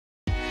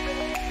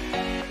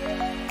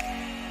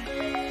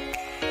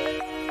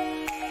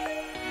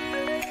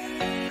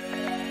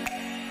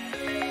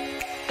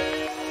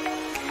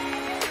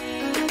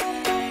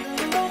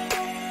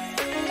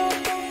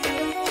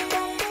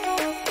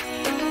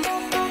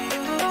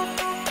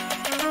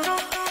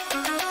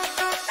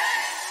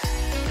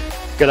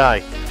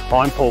G'day,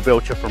 I'm Paul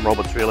Belcher from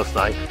Roberts Real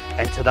Estate,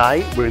 and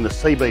today we're in the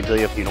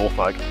CBD of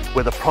Norfolk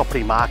where the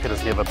property market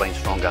has never been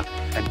stronger.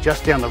 And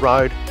just down the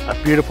road,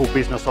 a beautiful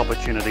business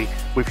opportunity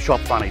with shop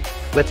frontage.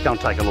 Let's go and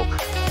take a look.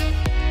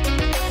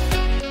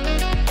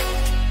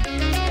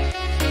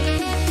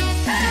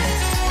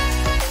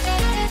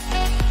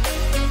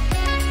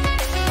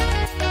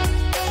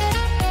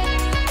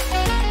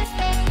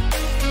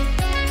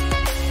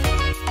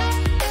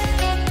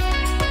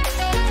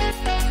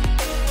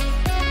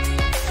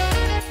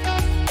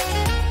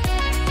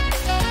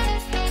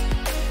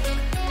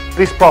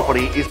 This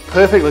property is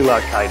perfectly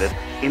located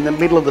in the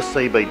middle of the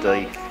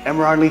CBD and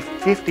we're only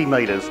 50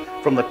 metres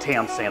from the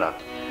town centre.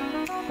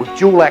 With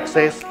dual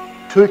access,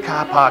 2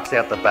 car parks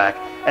out the back,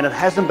 and it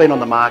hasn't been on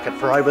the market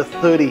for over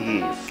 30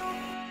 years.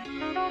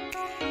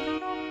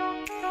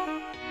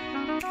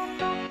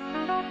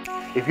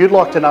 If you'd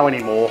like to know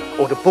any more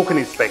or to book an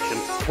inspection,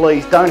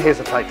 please don't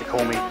hesitate to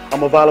call me.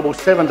 I'm available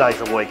 7 days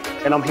a week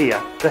and I'm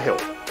here to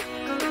help.